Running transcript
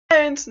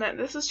internet,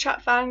 this is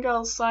Chat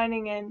Fangirl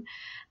signing in,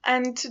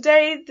 and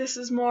today this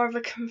is more of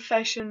a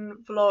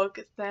confession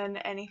vlog than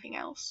anything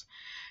else.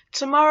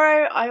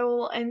 Tomorrow I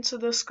will enter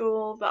the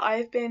school that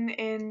I've been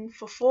in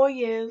for 4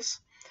 years,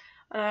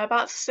 and I'm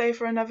about to stay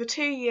for another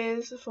 2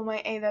 years for my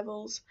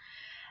A-levels,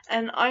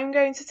 and I'm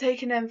going to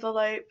take an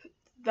envelope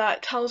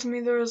that tells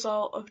me the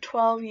result of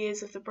 12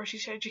 years of the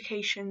British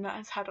education that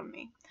has had on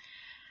me.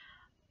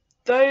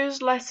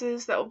 Those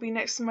letters that will be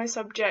next to my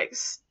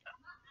subjects,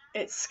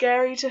 it's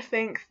scary to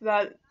think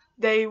that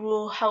they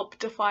will help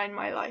define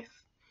my life.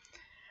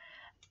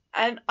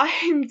 And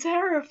I'm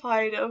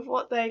terrified of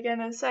what they're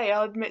gonna say.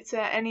 I'll admit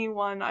to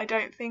anyone, I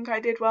don't think I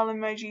did well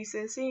in my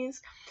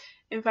GCSE'S.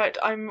 In fact,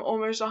 I'm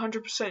almost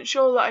 100%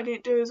 sure that I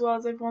didn't do as well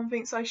as everyone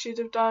thinks I should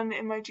have done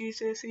in my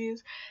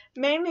GCSE'S.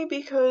 Mainly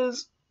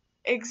because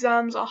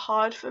exams are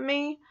hard for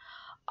me.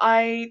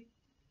 I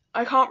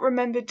can't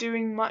remember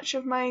doing much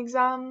of my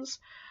exams.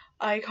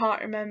 I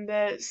can't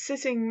remember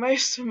sitting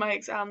most of my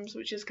exams,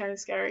 which is kind of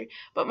scary.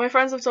 But my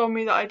friends have told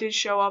me that I did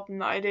show up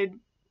and that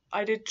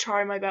I did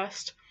try my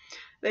best.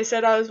 They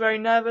said I was very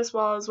nervous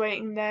while I was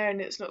waiting there,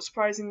 and it's not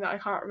surprising that I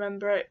can't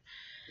remember it.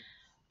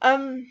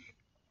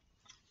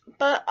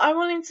 But I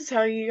wanted to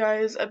tell you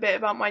guys a bit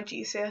about my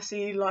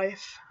GCSE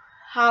life.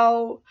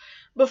 How,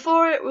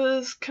 before it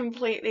was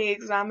completely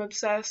exam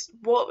obsessed,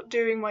 what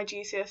doing my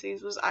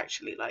GCSEs was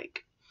actually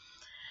like.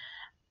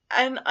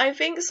 And I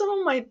think some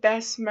of my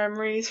best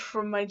memories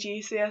from my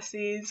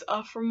GCSEs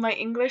are from my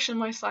English and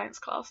my science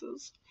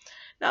classes.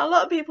 Now, a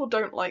lot of people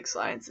don't like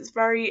science. It's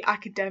very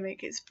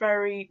academic, it's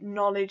very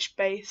knowledge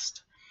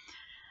based.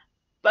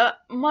 But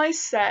my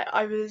set,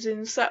 I was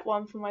in set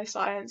 1 for my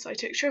science. I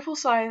took triple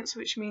science,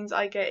 which means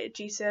I get a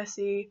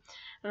GCSE,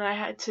 and I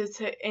had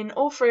to in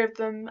all 3 of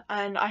them,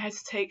 and I had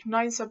to take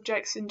 9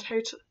 subjects in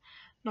total.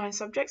 9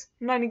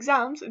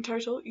 exams in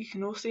total. You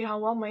can all see how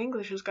well my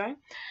English was going.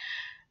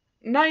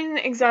 9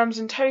 exams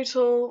in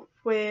total,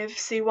 with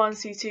C1,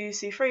 C2,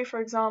 C3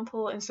 for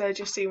example, instead of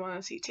just C1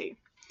 and C2.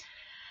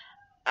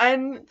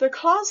 And the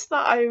class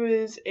that I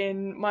was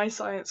in, my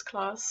science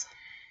class,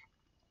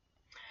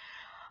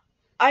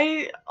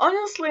 I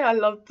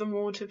loved them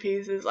all to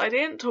pieces. I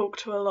didn't talk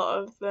to a lot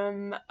of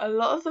them. A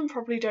lot of them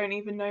probably don't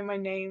even know my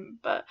name,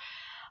 but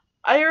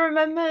I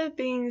remember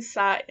being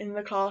sat in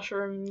the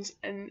classrooms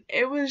and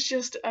it was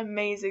just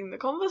amazing. The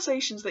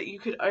conversations that you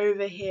could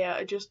overhear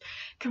are just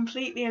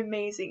completely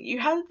amazing. You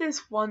had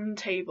this one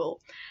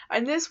table,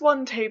 and this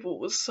one table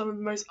was some of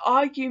the most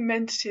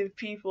argumentative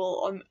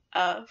people on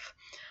earth.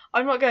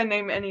 I'm not going to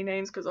name any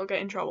names because I'll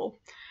get in trouble.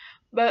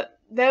 But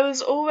there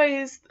was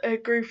always a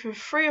group of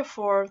 3 or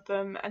 4 of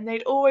them, and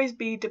they'd always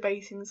be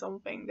debating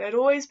something. There'd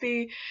always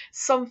be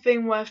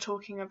something worth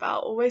talking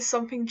about, always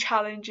something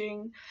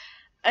challenging.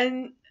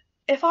 And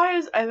if I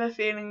was ever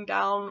feeling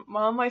down,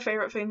 one of my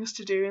favourite things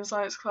to do in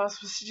science class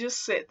was to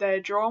just sit there,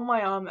 draw on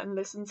my arm, and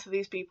listen to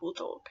these people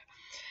talk.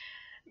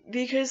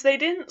 Because they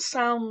didn't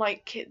sound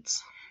like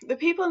kids. The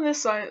people in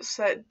this science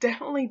set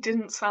definitely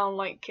didn't sound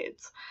like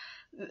kids.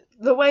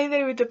 The way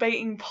they were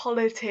debating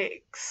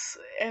politics,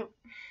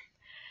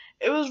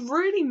 it was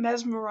really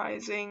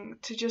mesmerising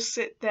to just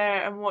sit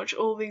there and watch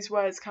all these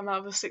words come out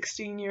of a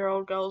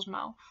 16-year-old girl's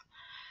mouth.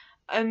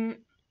 And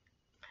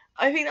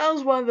I think that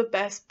was one of the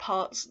best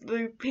parts.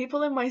 The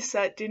people in my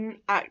set didn't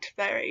act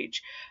their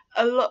age.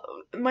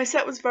 My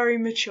set was very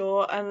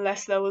mature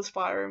unless there was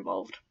fire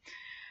involved.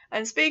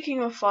 And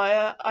speaking of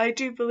fire, I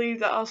do believe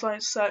that our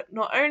science set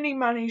not only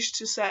managed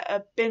to set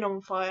a bin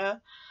on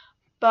fire,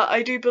 but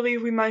I do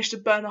believe we managed to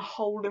burn a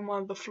hole in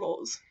one of the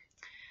floors.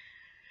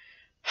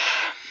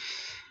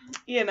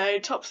 You know,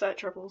 top set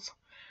triples.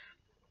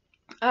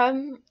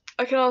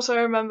 I can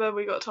also remember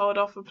we got told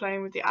off for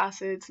playing with the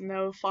acids and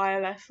there were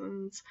fire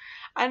lessons,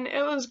 and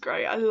it was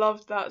great. I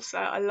loved that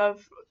set. I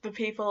loved the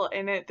people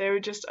in it. They were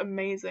just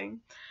amazing.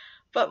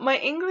 But my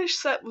English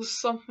set was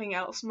something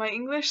else. My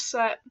English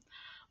set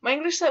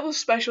was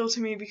special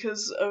to me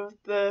because of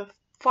the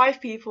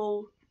 5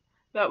 people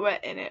that were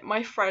in it.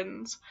 My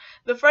friends.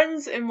 The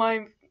friends in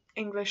my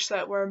English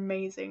set were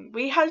amazing.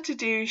 We had to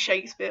do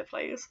Shakespeare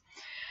plays,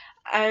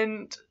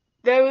 and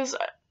there was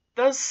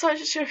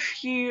such a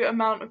few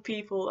amount of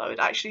people that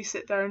would actually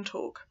sit there and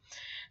talk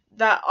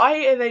that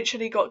I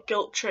eventually got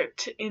guilt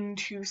tripped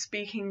into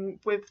speaking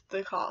with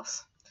the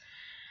class.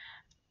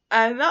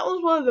 And that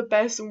was one of the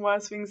best and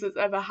worst things that's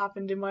ever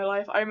happened in my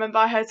life. I remember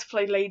I had to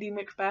play Lady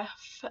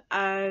Macbeth,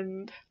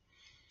 and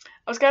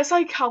I was going to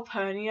say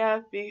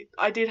Calpurnia.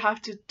 I did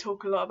have to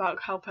talk a lot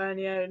about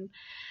Calpurnia, and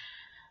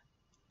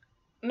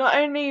not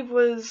only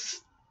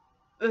was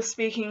the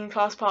speaking in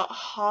class part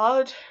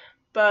hard,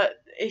 but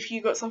if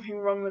you got something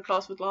wrong, the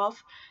class would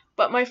laugh.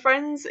 But my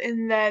friends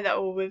in there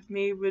that were with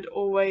me would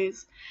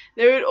always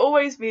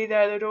be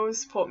there, they'd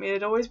always support me,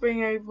 they'd always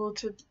be able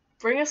to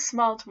bring a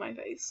smile to my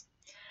face.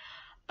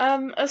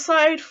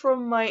 Aside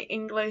from my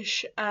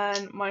English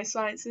and my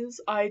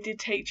sciences, I did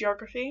take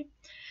geography.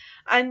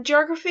 And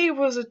geography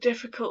was a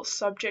difficult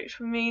subject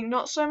for me,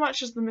 not so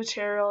much as the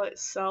material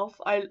itself.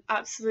 I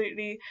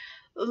absolutely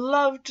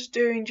Loved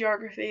doing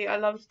geography. I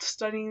loved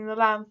studying the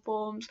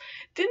landforms.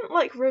 Didn't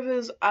like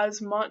rivers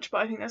as much,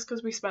 but I think that's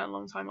because we spent a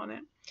long time on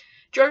it.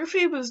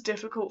 Geography was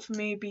difficult for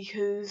me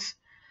because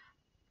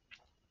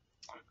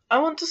I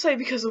want to say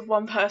because of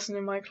one person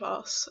in my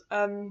class.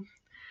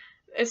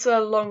 It's a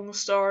long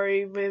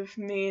story with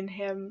me and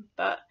him,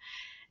 but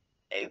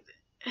it,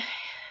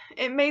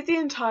 it made the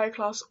entire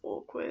class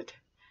awkward.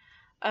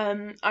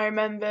 I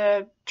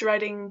remember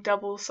dreading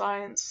double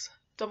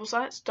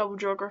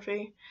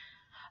geography.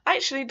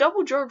 Actually,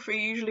 double geography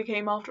usually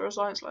came after a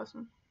science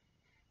lesson.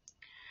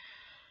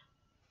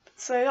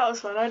 So that was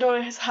fun. I'd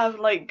always have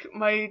like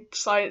my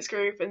science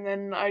group, and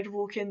then I'd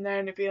walk in there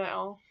and it'd be like,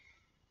 oh,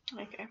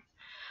 okay,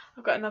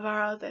 I've got another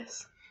hour of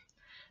this.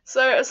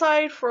 So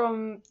aside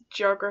from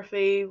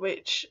geography,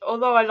 which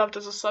although I loved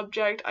as a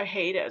subject, I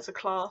hated it as a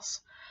class.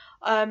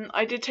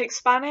 I did take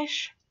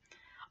Spanish.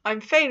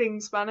 I'm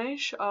failing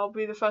Spanish. I'll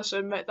be the first to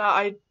admit that.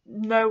 I'm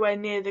nowhere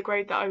near the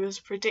grade that I was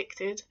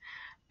predicted.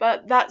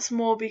 But that's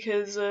more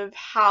because of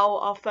how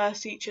our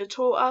first teacher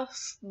taught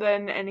us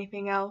than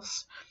anything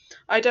else.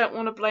 I don't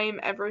want to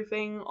blame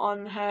everything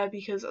on her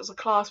because as a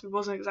class we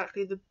wasn't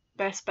exactly the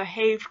best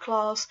behaved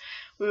class.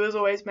 We was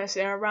always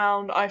messing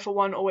around. I for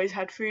one always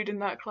had food in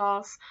that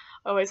class.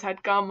 I always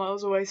had gum. I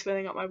was always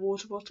filling up my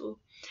water bottle.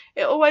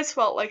 It always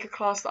felt like a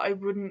class that I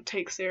wouldn't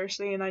take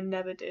seriously, and I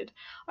never did.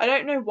 I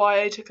don't know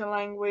why I took a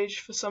language.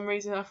 For some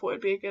reason I thought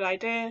it'd be a good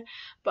idea,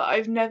 but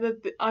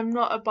I'm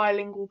not a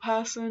bilingual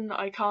person.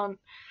 I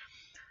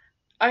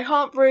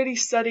can't really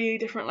study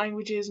different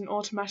languages and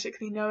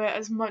automatically know it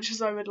as much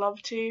as I would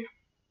love to.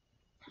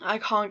 I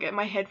can't get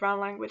my head around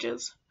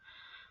languages.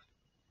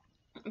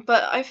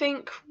 But I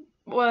think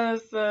one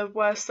of the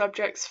worst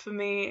subjects for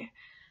me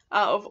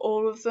out of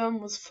all of them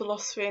was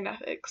philosophy and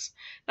ethics.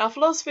 Now,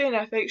 philosophy and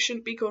ethics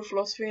shouldn't be called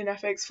philosophy and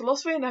ethics.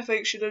 Philosophy and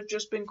ethics should have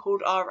just been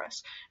called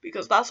RS,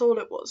 because that's all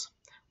it was.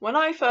 When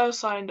I first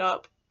signed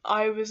up,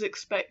 I was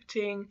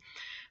expecting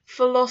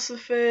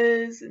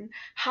philosophers and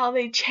how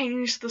they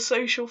changed the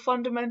social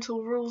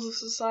fundamental rules of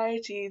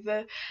society,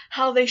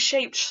 how they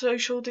shaped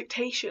social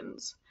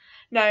dictations.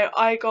 No,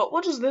 I got,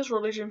 what does this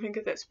religion think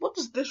of this? What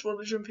does this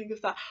religion think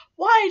of that?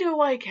 Why do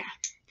I care?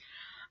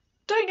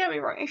 Don't get me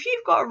wrong, if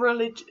you've got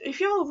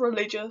if you're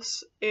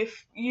religious,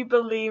 if you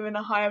believe in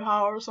a higher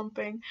power or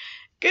something,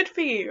 good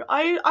for you.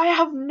 I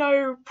have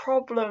no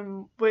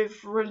problem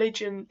with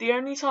religion. The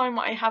only time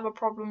I have a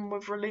problem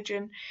with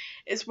religion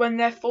is when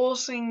they're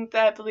forcing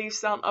their beliefs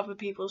down other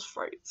people's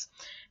throats.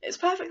 It's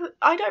perfectly,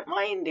 I don't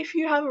mind if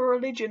you have a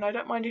religion, I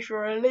don't mind if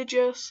you're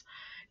religious.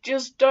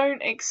 Just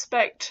don't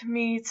expect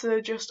me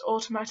to just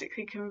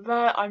automatically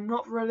convert. I'm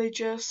not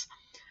religious.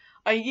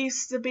 I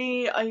used to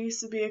be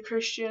a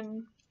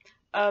Christian.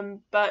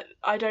 But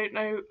I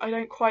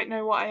don't quite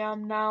know what I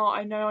am now.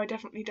 I know I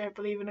definitely don't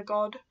believe in a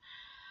god.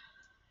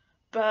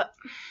 But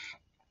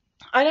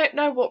I don't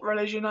know what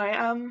religion I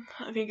am.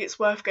 I think it's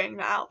worth getting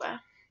that out there.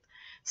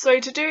 So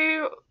to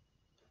do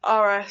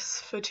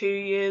RS for 2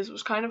 years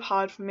was kind of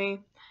hard for me.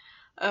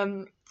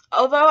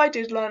 Although I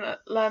did learn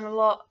a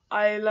lot,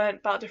 I learned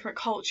about different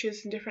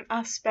cultures and different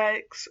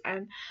aspects,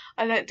 and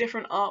I learnt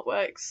different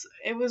artworks.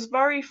 It was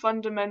very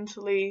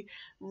fundamentally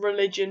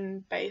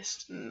religion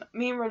based, and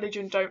me and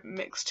religion don't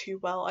mix too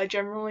well. I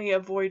generally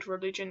avoid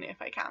religion if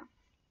I can.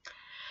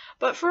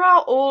 But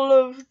throughout all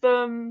of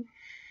them,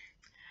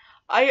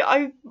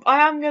 I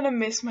am gonna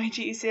miss my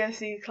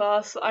GCSE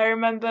class. I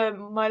remember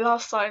my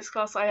last science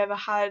class I ever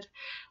had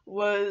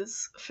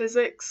was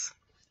physics.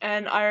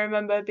 And I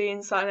remember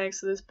being sat next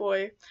to this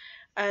boy,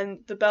 and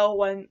the bell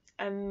went,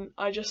 and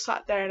I just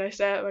sat there and I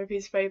stared at my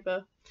piece of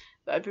paper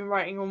that I'd been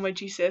writing all my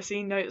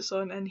GCSE notes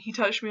on, and he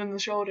touched me on the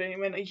shoulder and he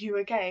went, "Are you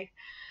okay?"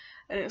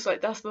 And it's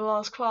like, that's the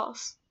last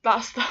class.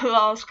 That's the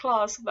last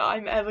class that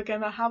I'm ever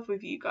going to have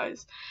with you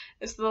guys.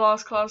 It's the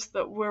last class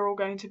that we're all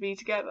going to be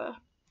together.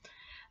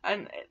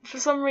 And for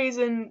some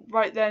reason,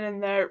 right then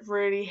and there, it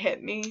really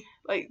hit me.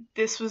 Like,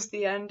 this was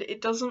the end.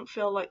 It doesn't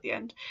feel like the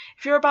end.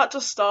 If you're about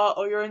to start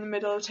or you're in the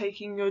middle of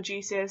taking your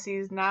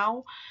GCSEs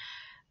now,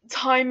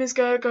 time is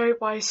going to go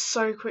by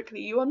so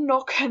quickly. You are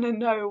not going to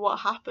know what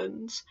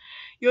happens.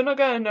 You're not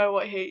going to know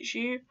what hits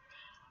you.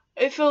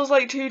 It feels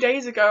like 2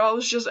 days ago I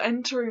was just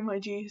entering my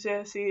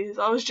GCSEs.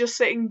 I was just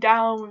sitting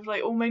down with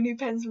like all my new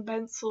pens and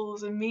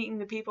pencils and meeting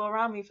the people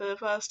around me for the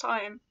first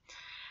time.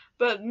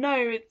 But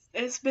no,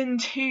 it's been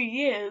 2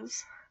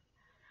 years.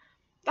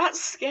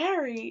 That's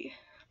scary.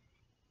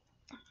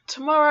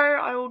 Tomorrow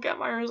I will get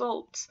my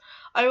results.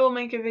 I will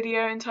make a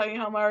video and tell you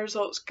how my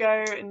results go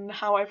and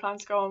how I plan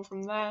to go on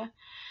from there.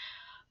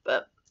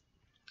 But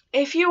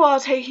if you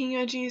are taking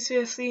your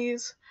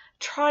GCSEs,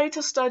 try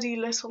to study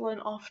little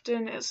and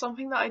often. It's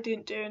something that I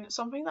didn't do and it's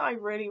something that I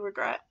really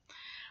regret.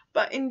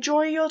 But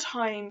enjoy your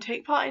time,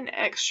 take part in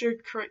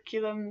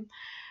extracurriculum,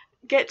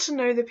 get to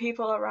know the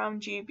people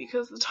around you,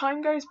 because the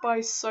time goes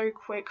by so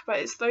quick, but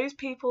it's those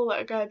people that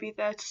are going to be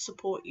there to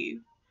support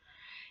you.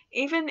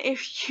 even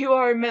if you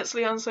are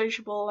immensely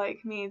unsociable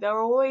like me, there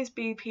will always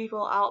be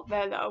people out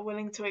there that are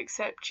willing to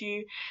accept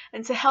you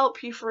and to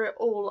help you through it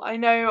all. I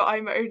know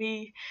I'm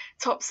only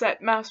top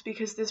set maths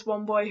because this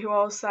one boy who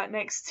I was sat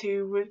next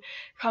to would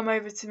come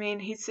over to me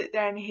and he'd sit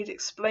there and he'd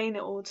explain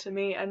it all to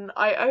me, and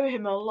I owe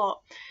him a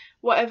lot.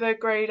 Whatever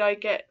grade I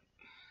get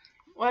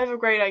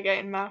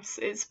in maths,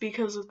 it's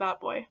because of that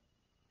boy.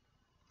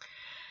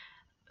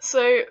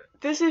 So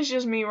this is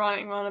just me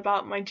ranting on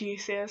about my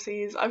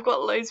GCSEs. I've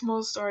got loads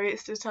more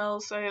stories to tell,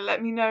 so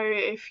let me know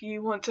if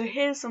you want to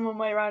hear some of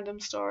my random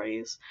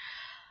stories.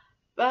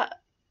 But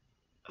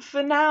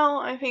for now,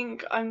 I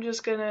think I'm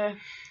just gonna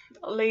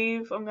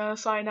leave. I'm gonna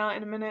sign out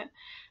in a minute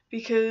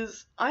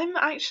because I'm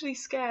actually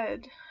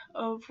scared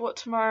of what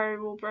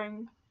tomorrow will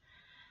bring.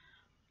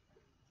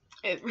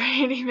 It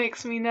really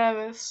makes me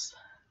nervous.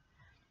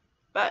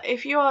 But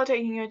if you are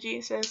taking your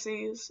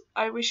GCSEs,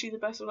 I wish you the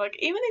best of luck.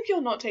 Even if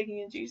you're not taking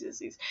your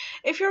GCSEs,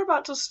 if you're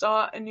about to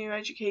start a new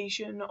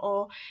education,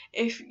 or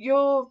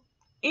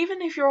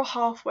even if you're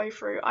halfway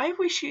through, I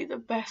wish you the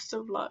best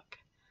of luck.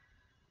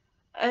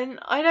 And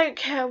I don't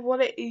care what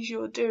it is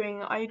you're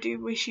doing, I do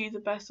wish you the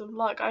best of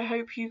luck. I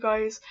hope you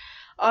guys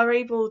are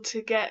able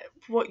to get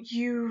what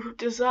you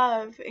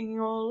deserve in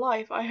your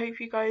life. I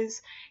hope you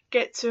guys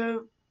get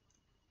to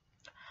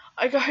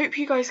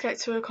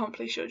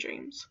accomplish your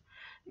dreams.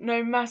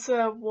 No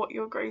matter what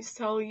your grades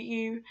tell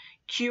you,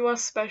 you are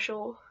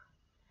special.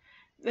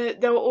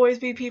 There will always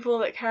be people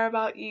that care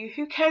about you.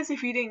 Who cares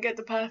if you didn't get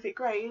the perfect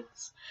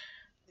grades?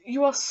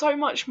 You are so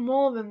much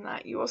more than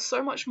that. You are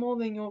so much more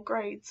than your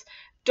grades.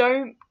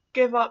 Don't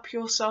give up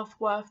your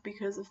self-worth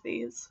because of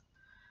these.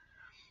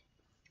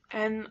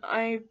 And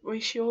I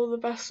wish you all the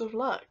best of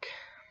luck.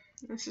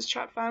 This is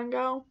Chat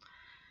Fangirl,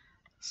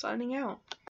 signing out.